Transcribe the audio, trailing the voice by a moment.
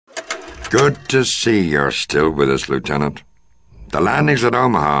Good to see you're still with us, Lieutenant. The landings at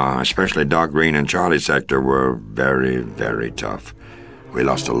Omaha, especially Doc Green and Charlie Sector, were very, very tough. We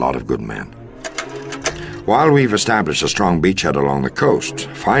lost a lot of good men. While we've established a strong beachhead along the coast,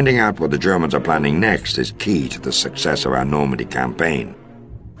 finding out what the Germans are planning next is key to the success of our Normandy campaign.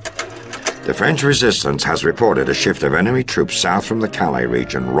 The French resistance has reported a shift of enemy troops south from the Calais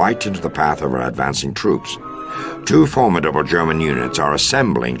region right into the path of our advancing troops. Two formidable German units are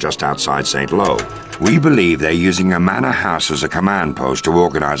assembling just outside St. Lo. We believe they're using a manor house as a command post to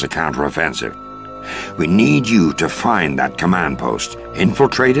organize a counteroffensive. We need you to find that command post,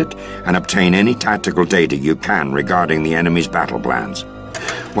 infiltrate it, and obtain any tactical data you can regarding the enemy's battle plans.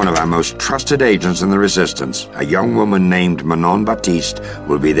 One of our most trusted agents in the resistance, a young woman named Manon Baptiste,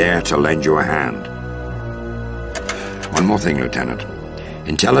 will be there to lend you a hand. One more thing, Lieutenant.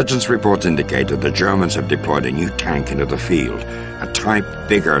 Intelligence reports indicate that the Germans have deployed a new tank into the field, a type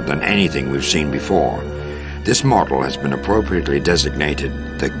bigger than anything we've seen before. This model has been appropriately designated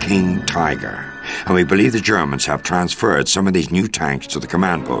the King Tiger, and we believe the Germans have transferred some of these new tanks to the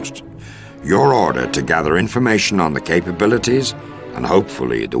command post. Your order to gather information on the capabilities and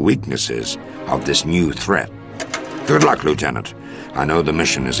hopefully the weaknesses of this new threat. Good luck, Lieutenant. I know the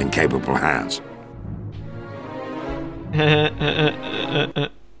mission is in capable hands.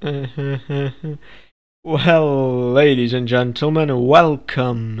 Well, ladies and gentlemen,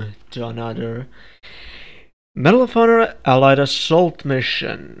 welcome to another Medal of Honor Allied Assault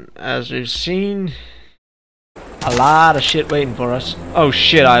mission. As we've seen, a lot of shit waiting for us. Oh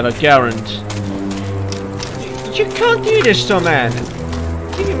shit, I have a Garand. You can't do this to a man.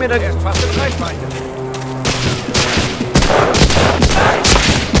 Give me the...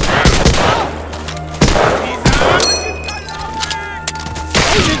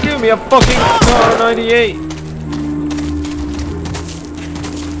 You give me a fucking Car 98.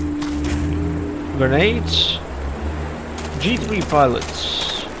 Grenades. G3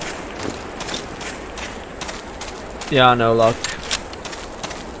 pilots. Yeah, no luck.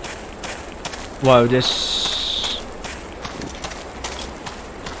 Wow, this.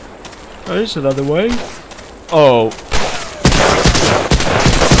 Oh, there's another way. Oh.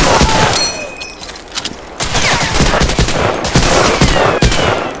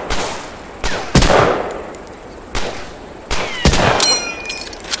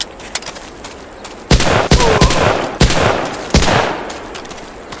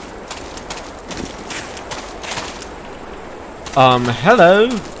 Hello?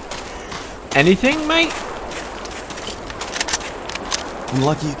 Anything, mate? I'm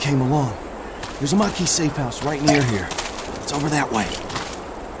lucky you came along. There's a Maquis safe house right near here. It's over that way.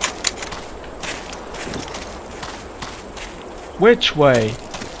 Which way?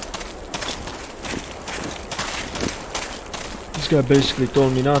 This guy basically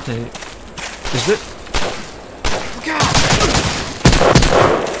told me not to hit. Is it? Look out!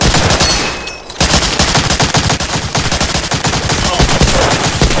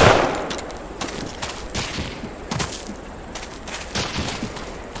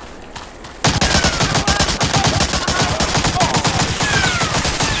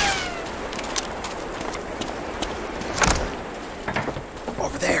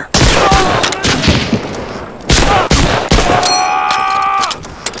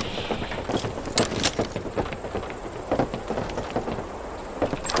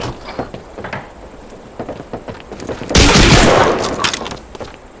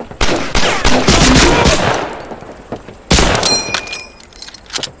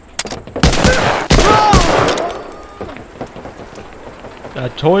 A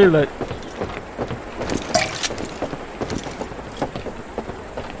toilet.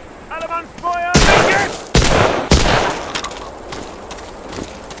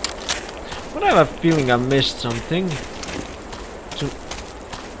 But I have a feeling I missed something.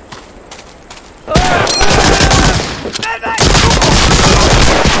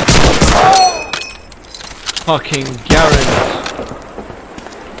 Fucking Garand.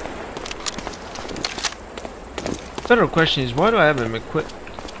 Better question is, why do I have him equipped?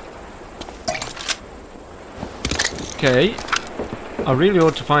 Okay, I really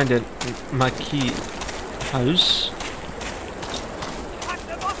ought to find a Maquis house.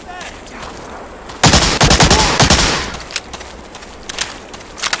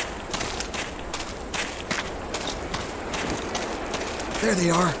 There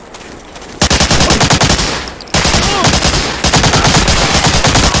they are.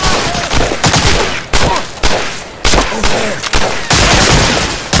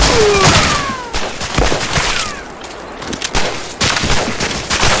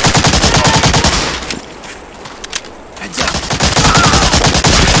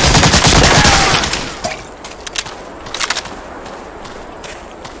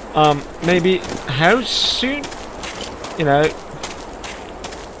 Maybe how soon? You know,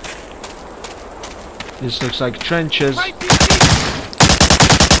 this looks like trenches.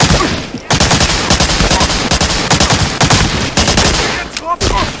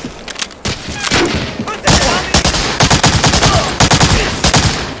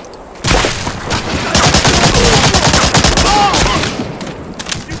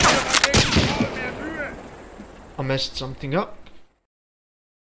 I messed something up.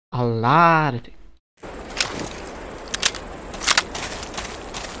 A lot of things.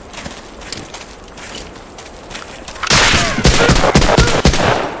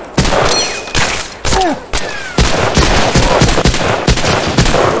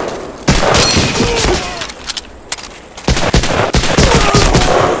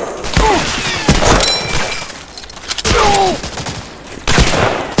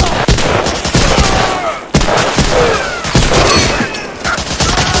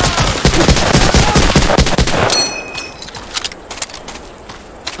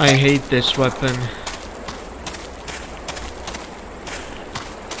 I hate this weapon.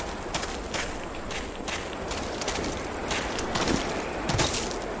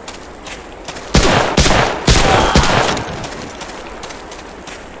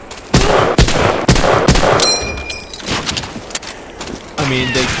 I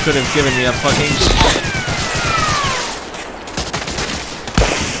mean, they could have given me a fucking...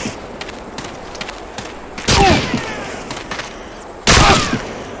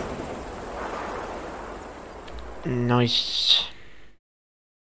 Nice.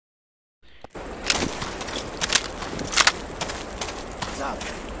 What's up?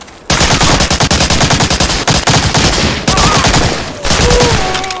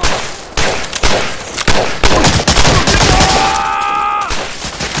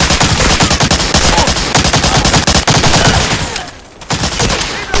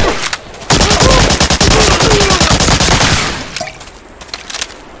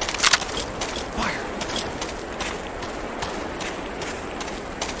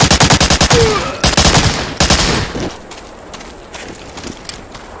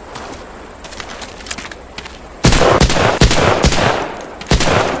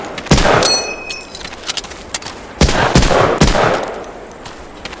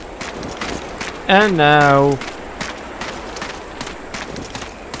 And now...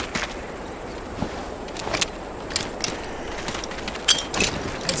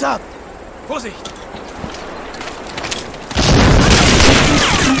 Heads up! Pussy!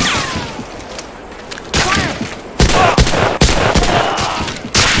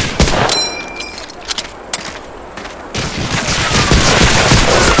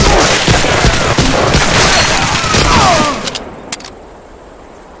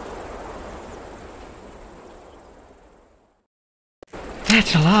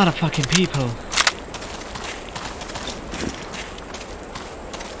 That's a lot of fucking people.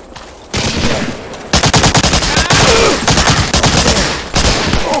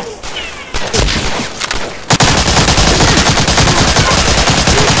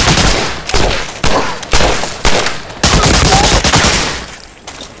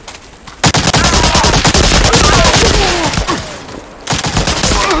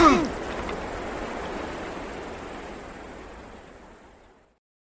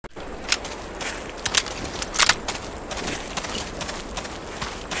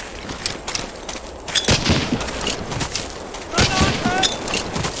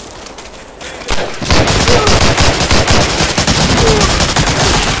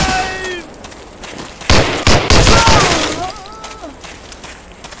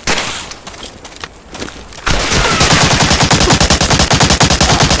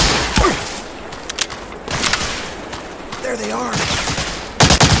 There they are!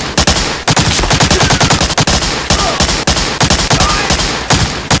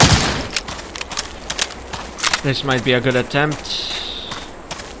 This might be a good attempt.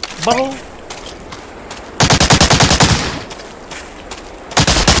 Bubble!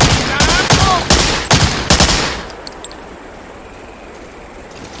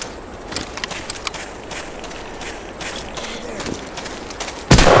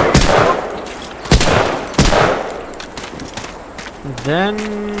 Then...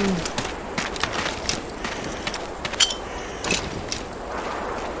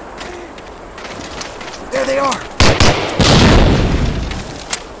 There they are!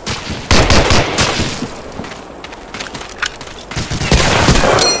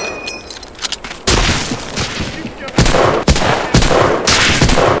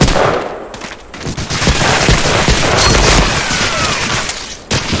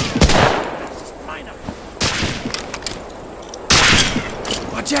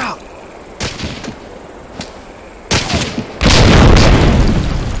 Watch Watch out!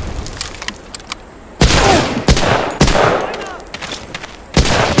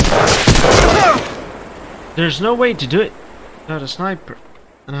 There's no way to do it without a sniper.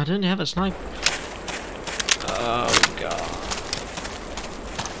 And I didn't have a sniper. Oh god.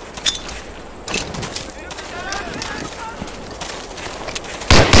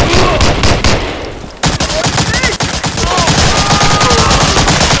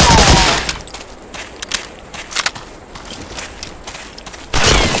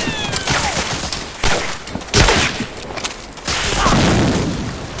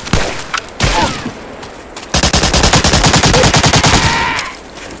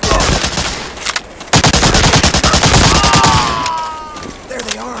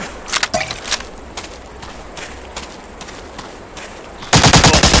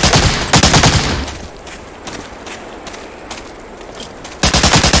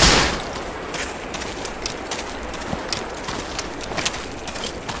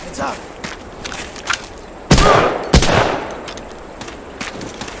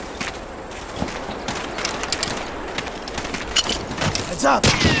 Heads up!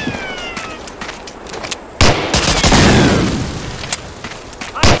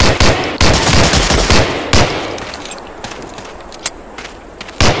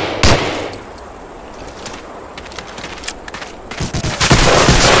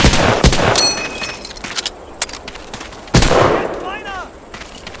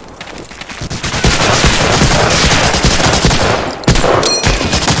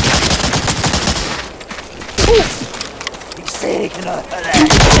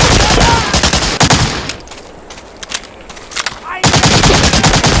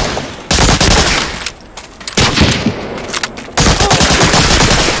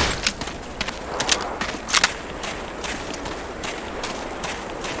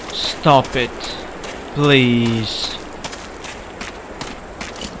 Stop it, please.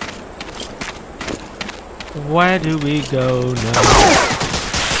 Where do we go now?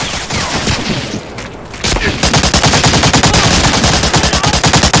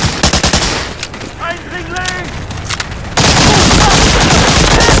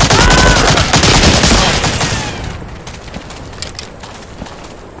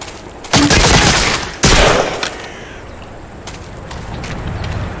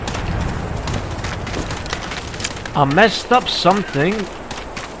 I messed up something.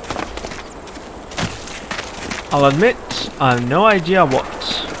 I'll admit, I have no idea what.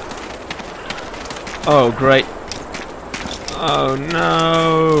 Oh, great. Oh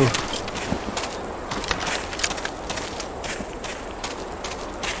no.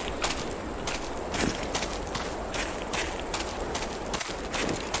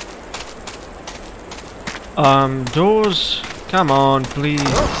 Doors. Come on, please.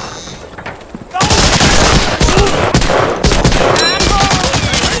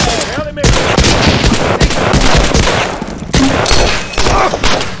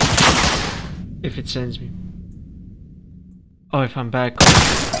 If it sends me. Oh, if I'm back.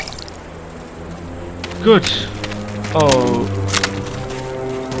 Good. Oh.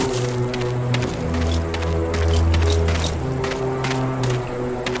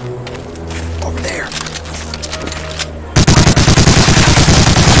 Over there.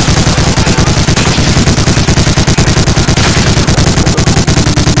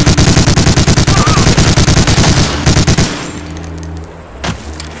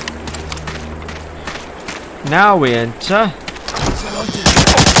 Now we enter.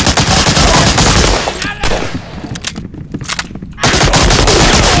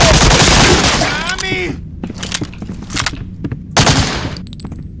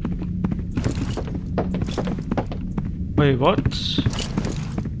 Wait, what?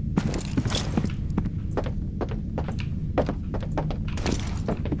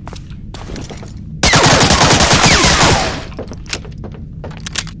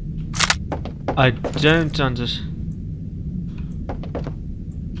 I don't understand.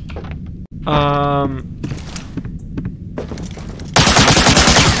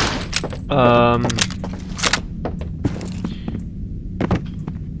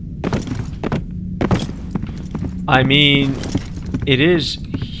 I mean, it is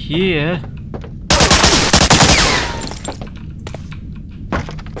here.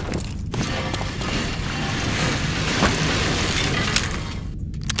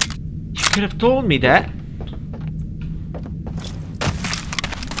 You could have told me that.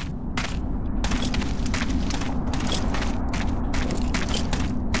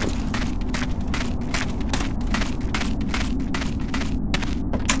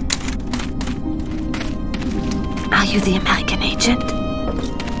 Are you the American agent?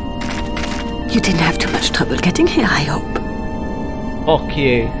 You didn't have too much trouble getting here, I hope. Fuck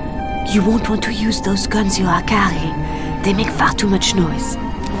you. You won't want to use those guns you are carrying. They make far too much noise.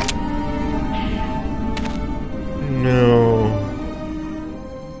 No.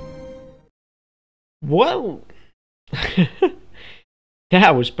 Well...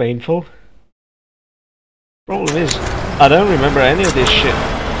 that was painful. Problem is, I don't remember any of this shit.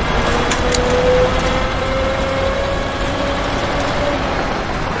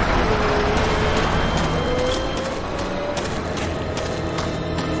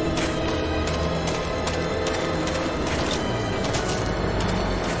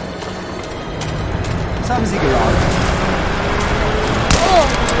 Was haben Sie geladen?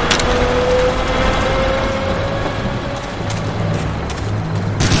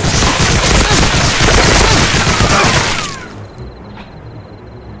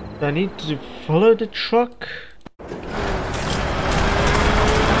 I need to follow the truck.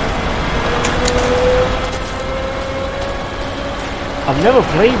 I've never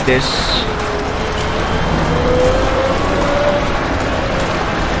played this.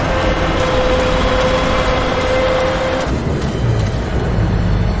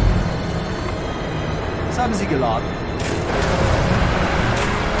 Was haben Sie geladen?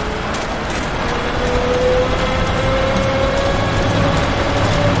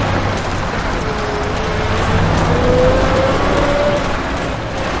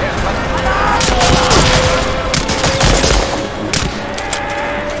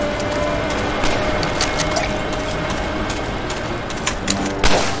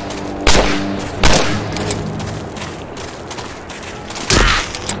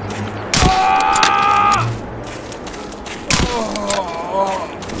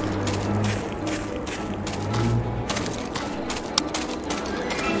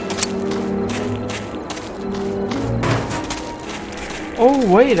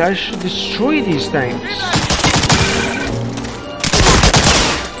 Oh wait, I should destroy these things.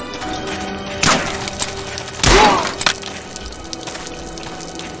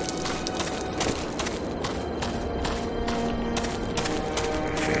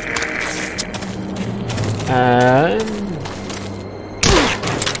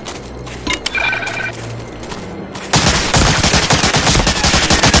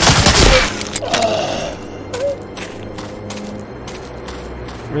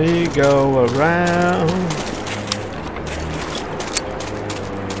 We go around.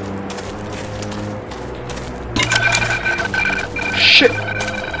 Shit!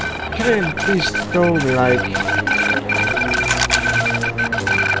 Can you please throw me like...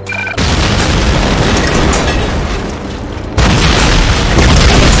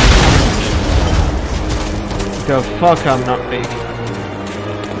 The fuck I'm not big.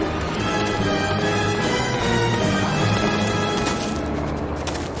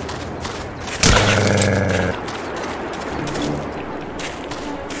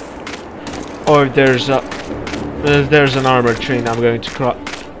 Or if there's an armored train, I'm going to cross.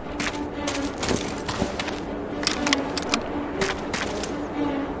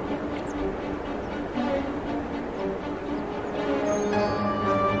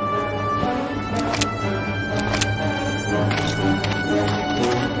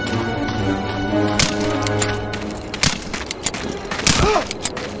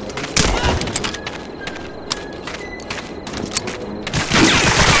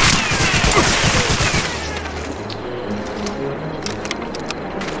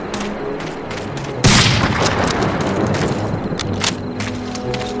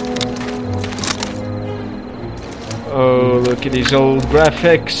 Oh, look at these old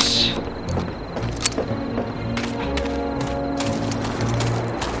graphics.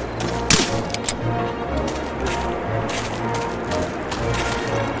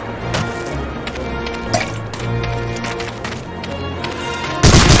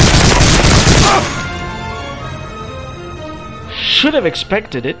 Should have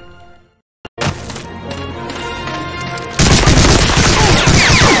expected it.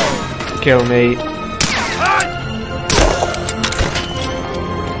 Kill me.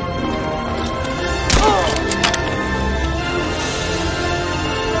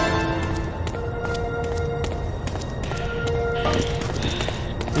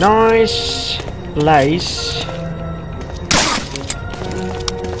 Nice place.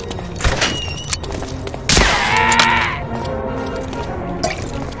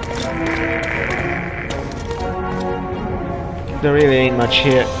 There really ain't much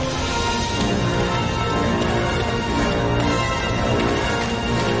here.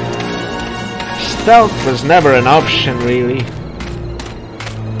 Stealth was never an option, really.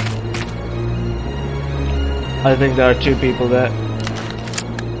 I think there are two people there.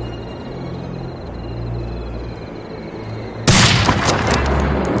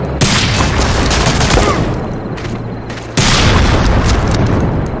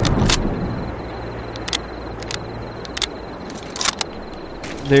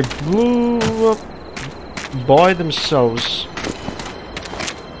 They blew up by themselves.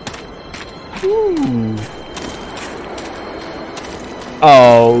 Ooh.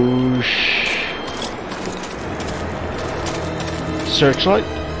 Oh, searchlight.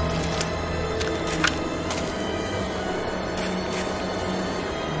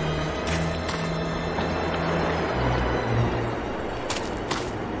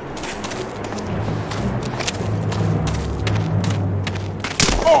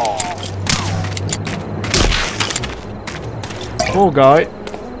 Poor guy.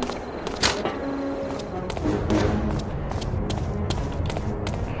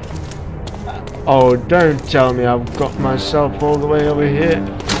 Oh, don't tell me I've got myself all the way over here.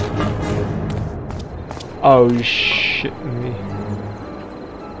 Oh, shit me.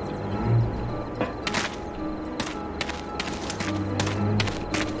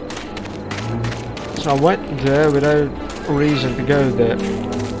 So I went there without reason to go there.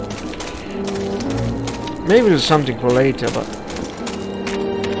 Maybe there's something for later, but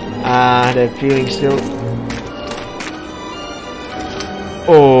that feeling still.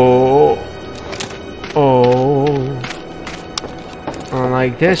 Oh,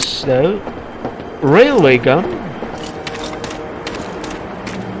 like this though. Railway gun.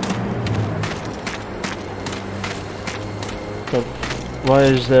 But why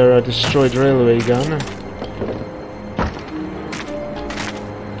is there a destroyed railway gun?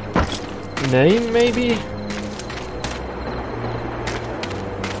 Name maybe?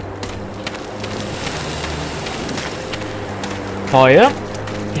 Fire.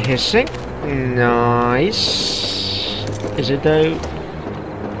 Hissing. Nice. Is it though?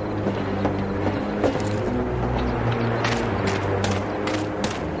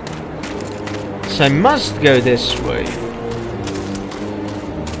 So I must go this way.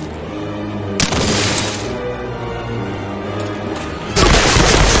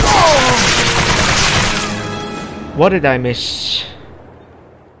 What did I miss?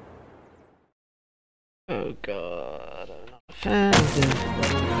 Oh god, I'm not a fan of it.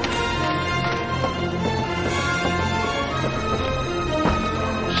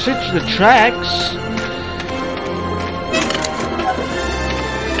 Switch the tracks.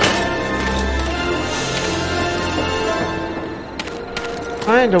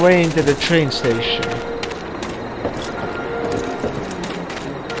 Find a way into the train station.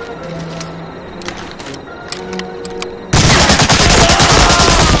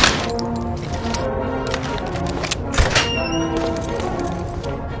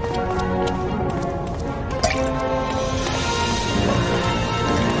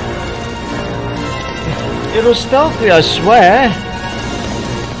 It was stealthy, I swear.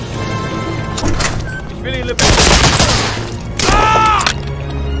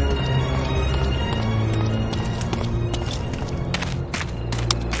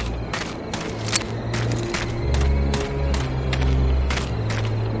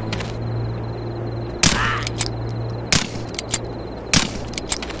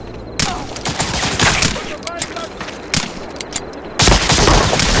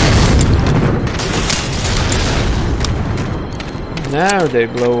 Now they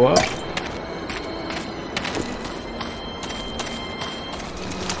blow up.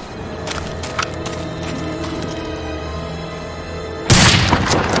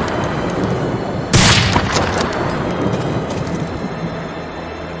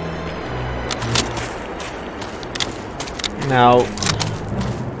 Now,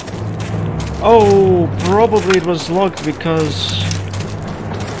 oh, probably it was locked because,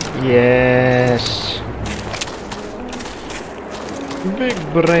 yes. Big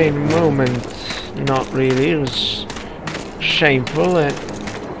brain moment. Not really, it was shameful and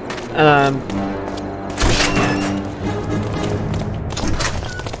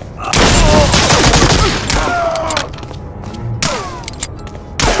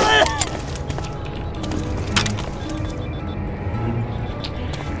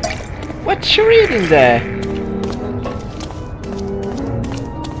what you reading there?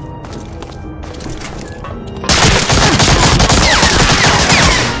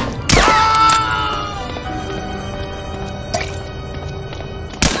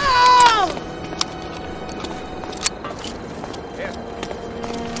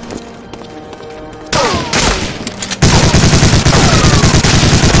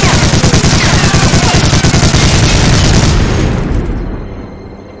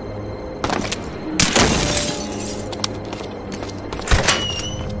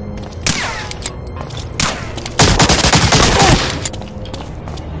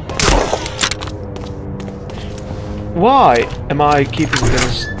 Why am I keeping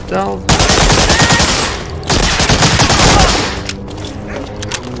this stealth?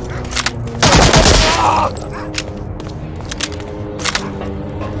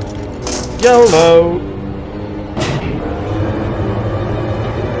 YOLO!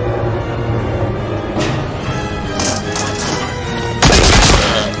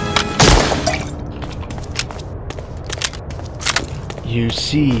 You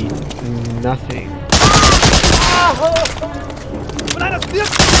see nothing.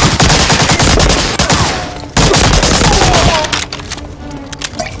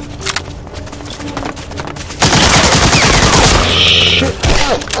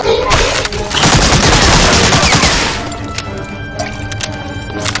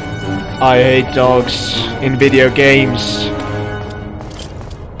 I hate dogs in video games.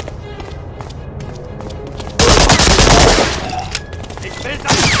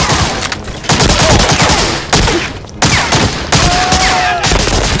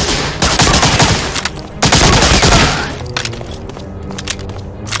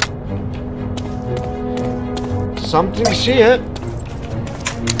 Something's here.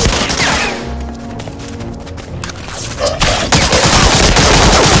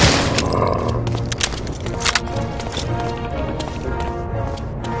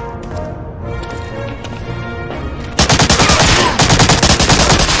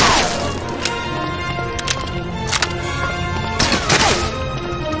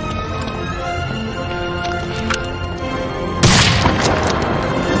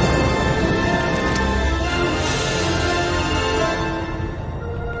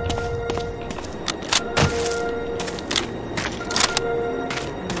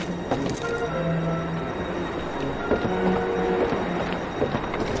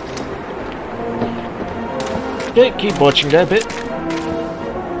 Okay, keep watching that bit.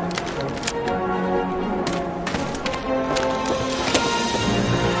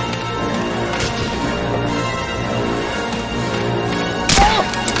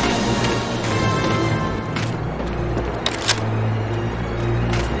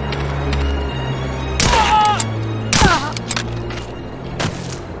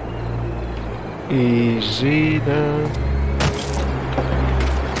 Easy there.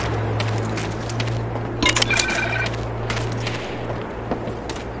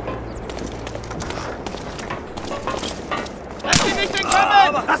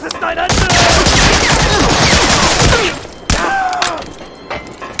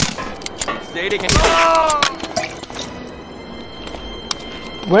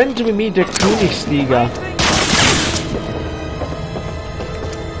 When do we meet the Königsliga?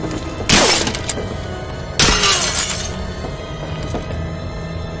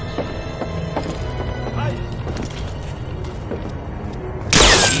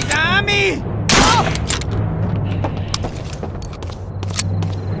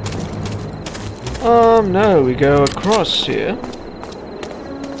 No, we go across here.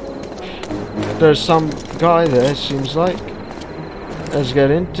 There's some guy there, seems like. Let's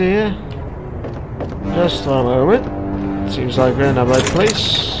get into here. Just for a moment. Seems like we're in the right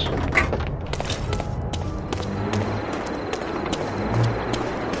place.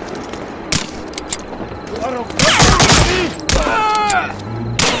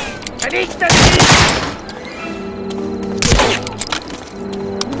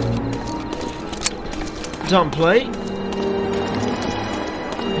 Don't play.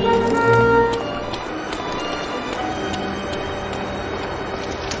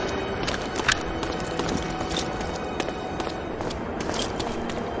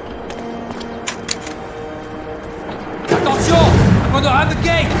 Attention! I'm gonna have the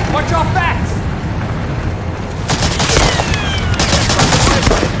gate! Watch your backs!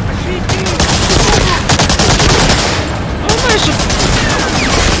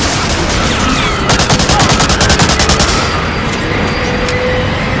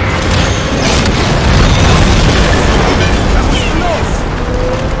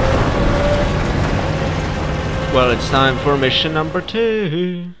 Well, it's time for mission number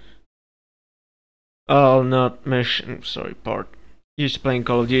 2. Oh, not mission, sorry, part. Used to playing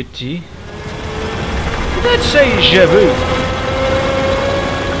Call of Duty. Let's say je vu.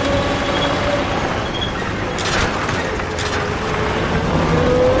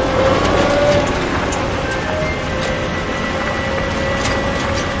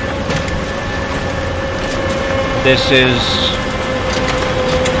 This is...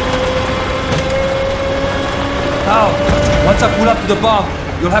 Now, once I pull up to the bar,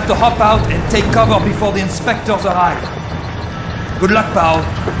 you'll have to hop out and take cover before the inspectors arrive. Good luck, pal.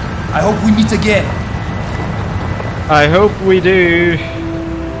 I hope we meet again. I hope we do.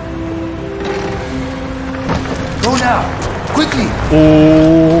 Go now, quickly.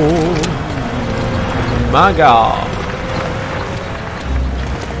 Oh my god.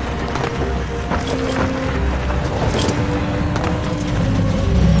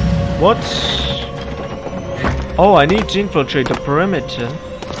 What? Oh, I need to infiltrate the perimeter.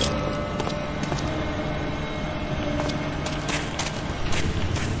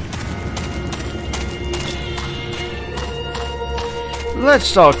 Let's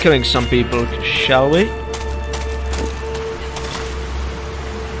start killing some people, shall we?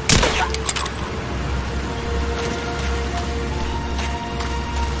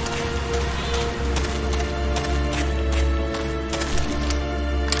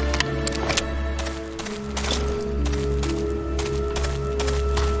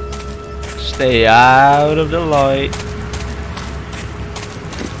 Stay out of the light.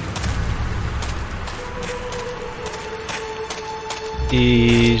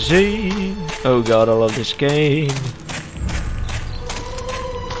 Easy. Oh god, I love this game.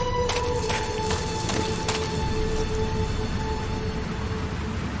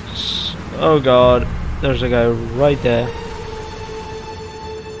 Oh god, there's a guy right there.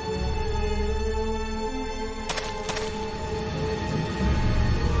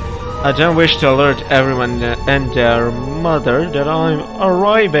 I don't wish to alert everyone and their mother that I'm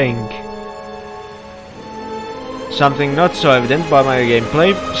arriving. Something not so evident by my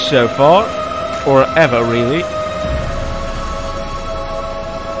gameplay so far, or ever really.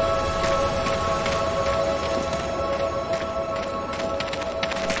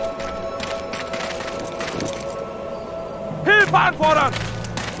 Hilfe anfordern!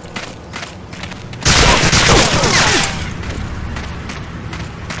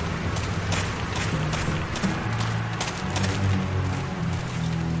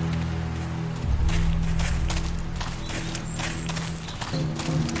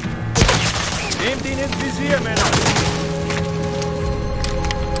 Nehmt ihn ins Visier, Männer!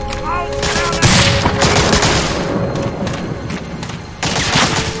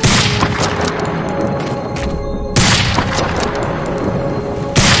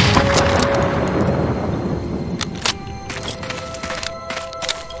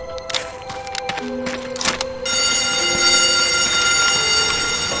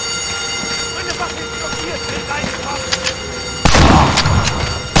 Meine Waffe ist blockiert, will reinkommen!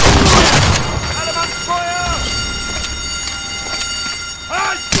 Alle Mann Feuer!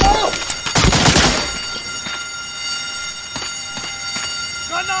 Halt!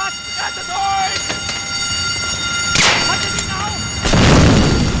 Granaten, rettet euch! Haltet ihn auf!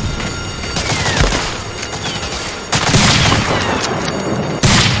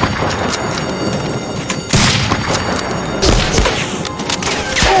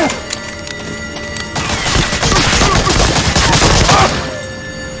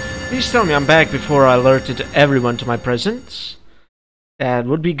 Please tell me I'm back before I alerted everyone to my presence. That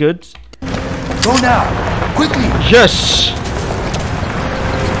would be good. Go now! Quickly! Yes!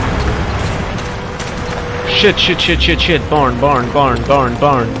 Shit, shit, shit, shit, shit. Barn, barn, barn, barn,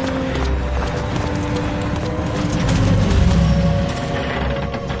 barn.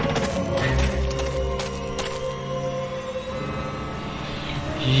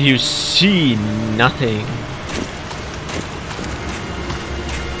 You see nothing.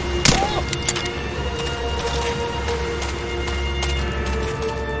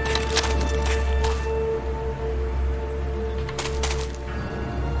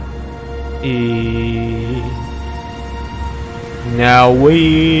 Now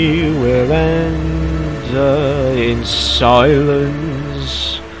we will enter in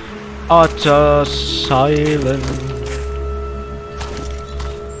silence, utter silence.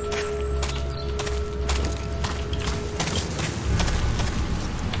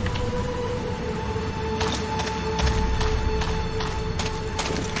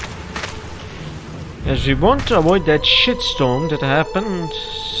 As we want to avoid that shitstorm that happened,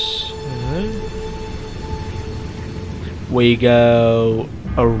 we go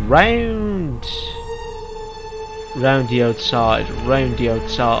around the outside, round the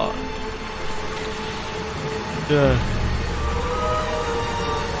outside.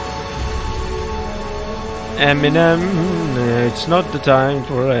 Eminem, it's not the time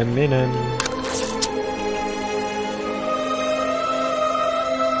for Eminem.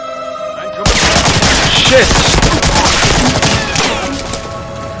 Shit!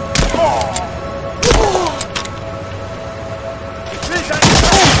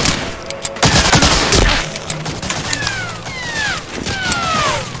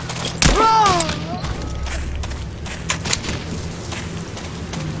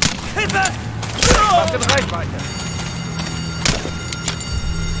 Macht in Reichweite!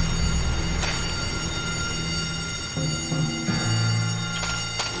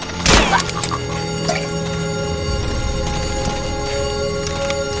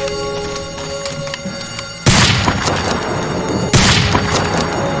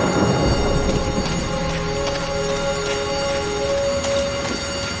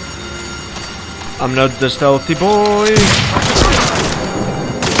 I'm not the stealthy boy.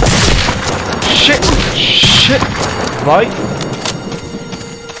 Shit! Shit! Right.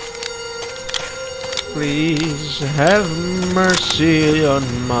 Please have mercy on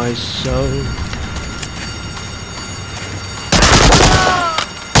my soul.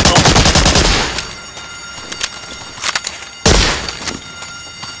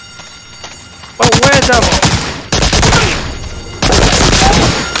 Oh, where the...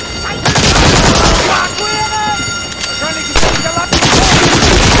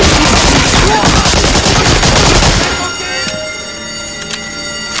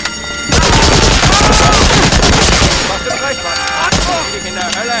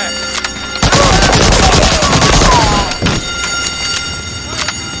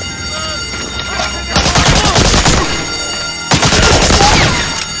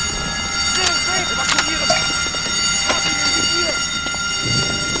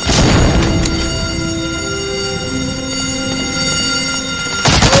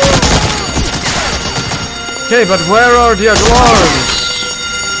 Okay, but where are the alarms?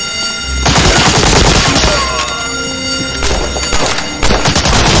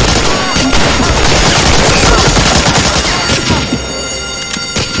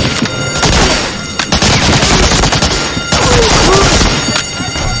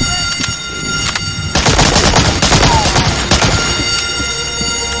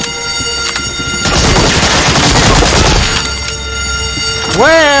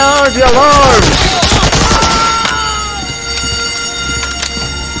 Where are the alarms?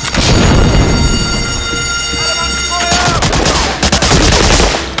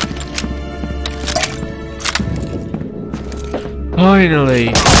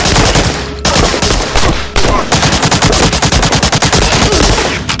 Finally!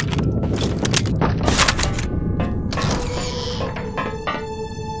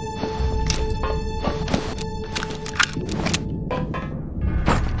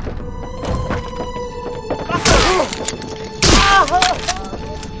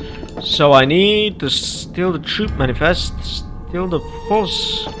 So I need to steal the troop manifest, steal the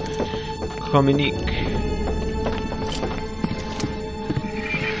false communique.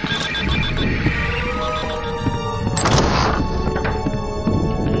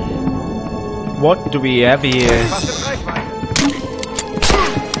 What do we have here?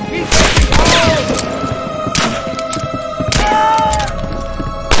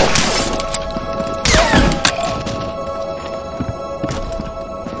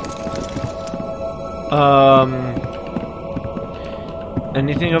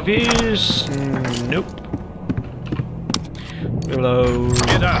 Anything of use? Nope. Hello.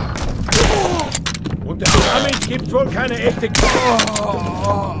 Und der Damit gibt wohl keine echte.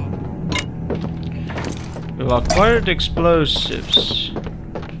 We've acquired explosives.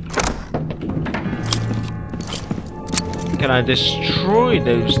 Can I destroy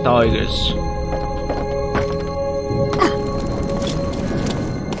those tigers?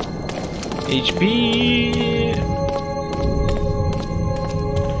 HP.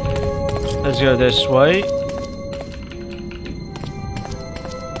 Let's go this way.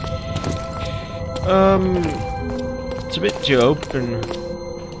 It's a bit too open.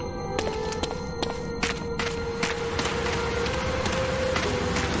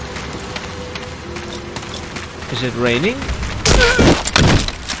 Is it raining?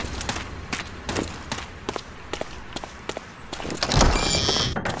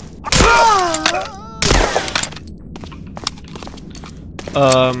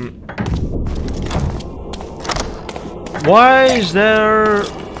 Why is there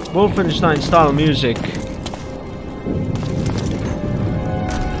Wolfenstein style music?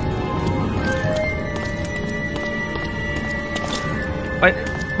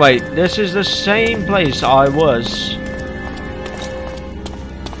 Wait, this is the same place I was.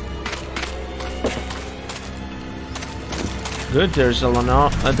 Good, there is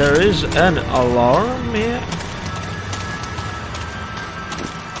an alarm here.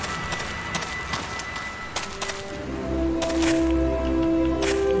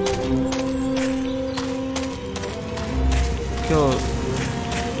 Cool.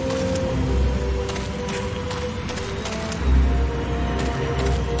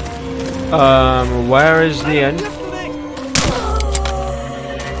 Where is the end?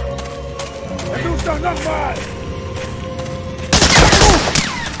 Versuch's doch nochmal!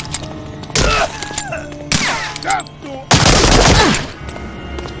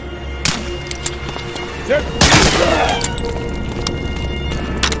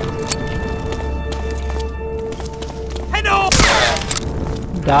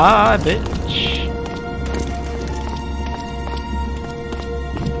 Die, bitch.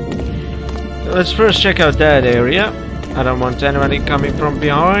 Let's first check out that area. I don't want anybody coming from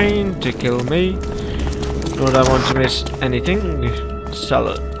behind to kill me. Nor do I want to miss anything.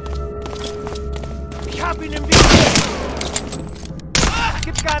 Salad. Ich hab ihn im Visier!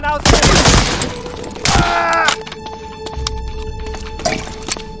 Gib keinen Ausweg!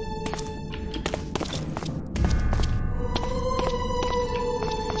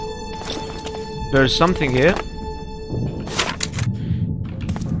 There's something here.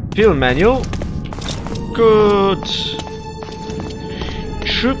 Field manual. Good.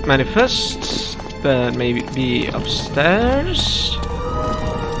 Troop manifest. But maybe be upstairs.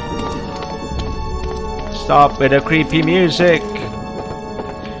 Stop with the creepy music.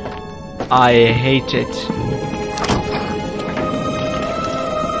 I hate it.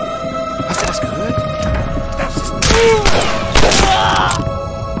 Das ist gut. Das ist...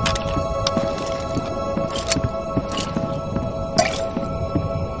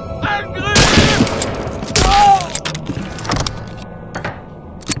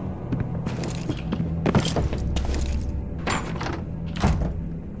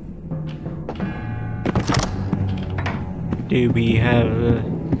 Do we have...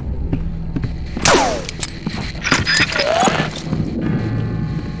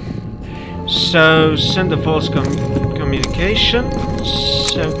 So, send a false communication.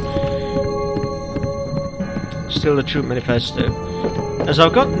 So, still a troop manifesto. As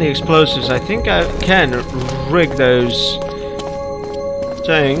I've gotten the explosives, I think I can rig those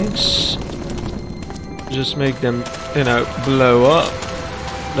things. Just make them, you know, blow up.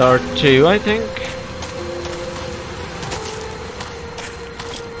 There are two, I think.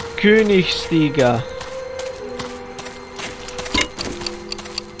 Königstiger.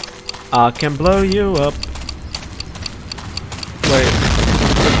 I can blow you up. Wait.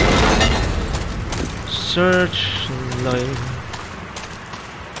 Search line.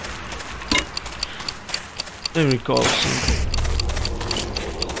 Let me recall something.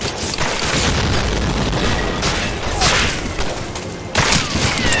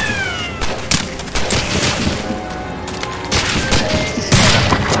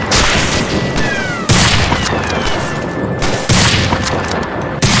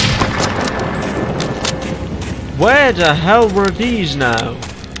 Where the hell were these now?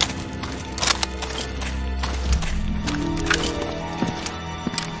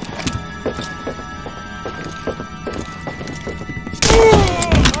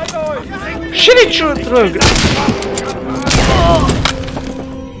 Shitty through.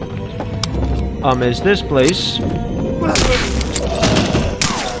 I missed this place.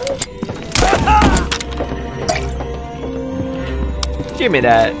 Give me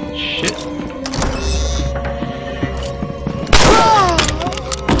that shit.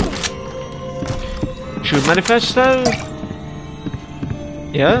 True manifesto.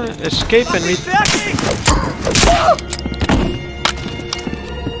 Yeah, escape and meet.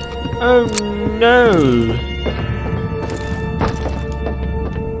 Oh no!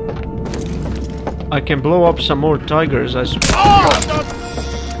 I can blow up some more tigers, I suppose.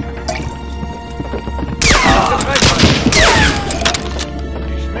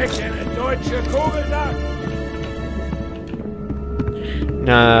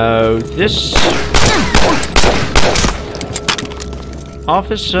 No, this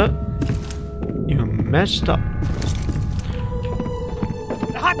officer, you messed up.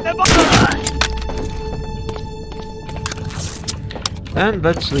 And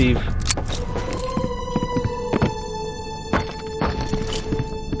let's leave.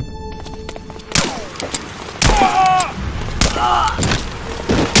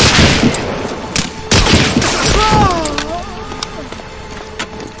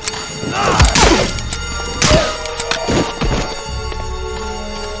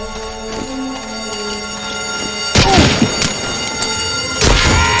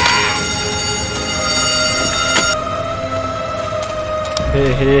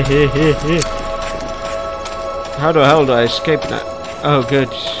 How the hell do I escape that? Oh, good.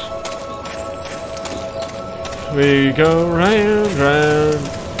 We go round, round.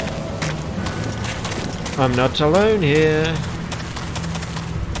 I'm not alone here.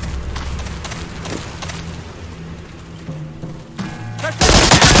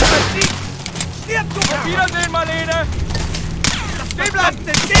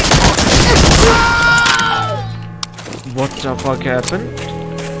 What the fuck happened?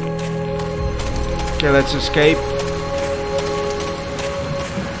 Okay, let's escape.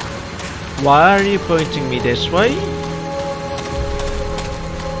 Why are you pointing me this way?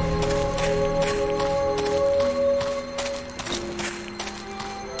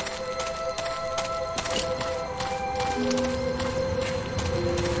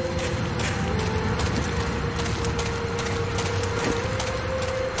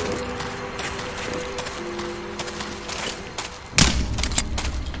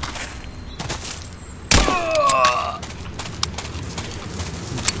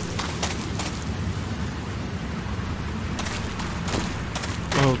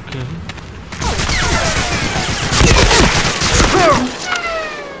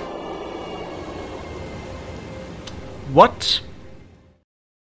 What?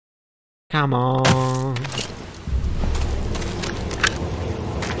 Come on.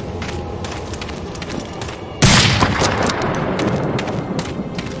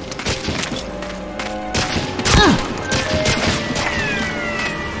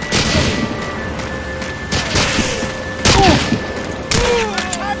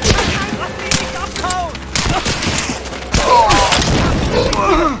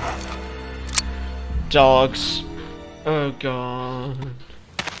 Dogs. Oh god.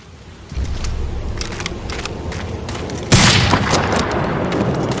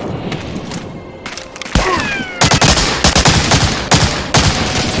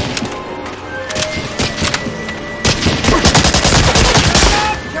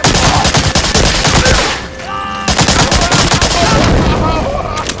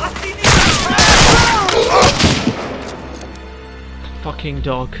 Fucking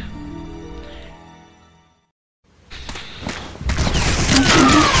dog.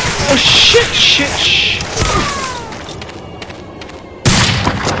 Oh shit.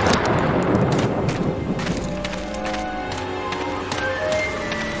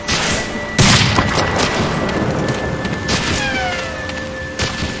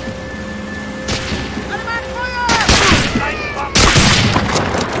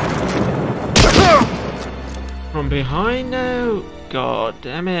 From behind now? God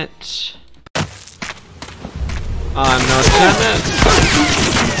damn it. I'm not damn it.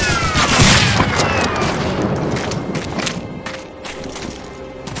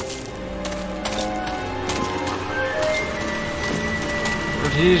 Where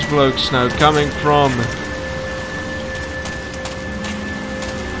are these blokes now coming from?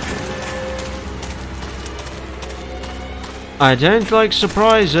 I don't like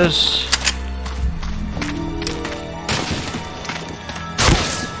surprises.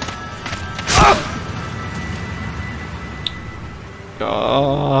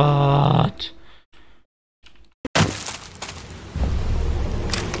 God.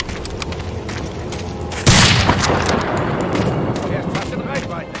 Er ist fast in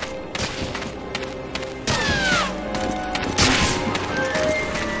Reichweite.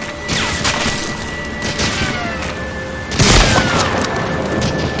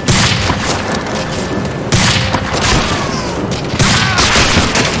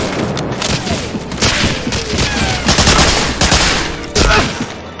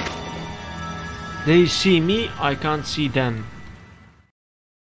 They see me, I can't see them.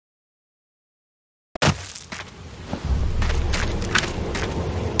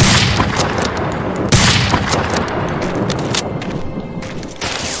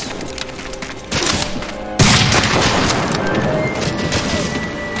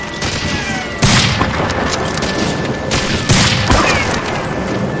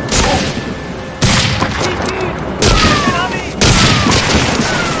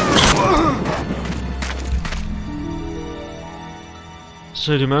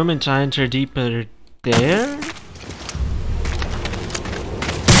 So the moment I enter deeper there...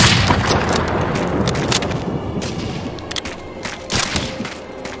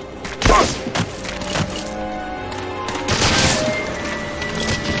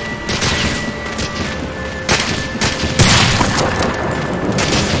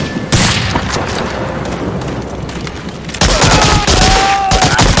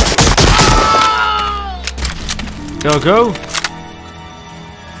 Go!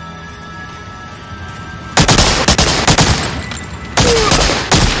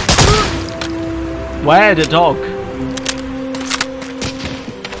 Where the dog?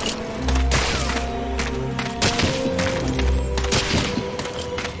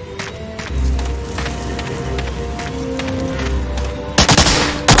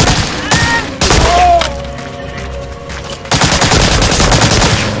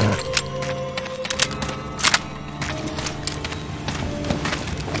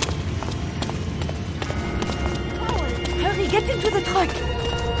 Hurry, get into the truck!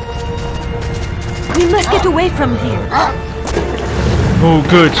 We must get away from here. Oh,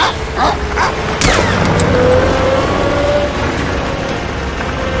 good.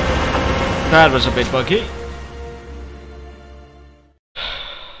 That was a bit buggy.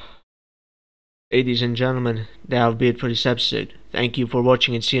 Ladies and gentlemen, that'll be it for this episode. Thank you for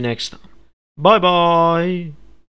watching and see you next time. Bye bye!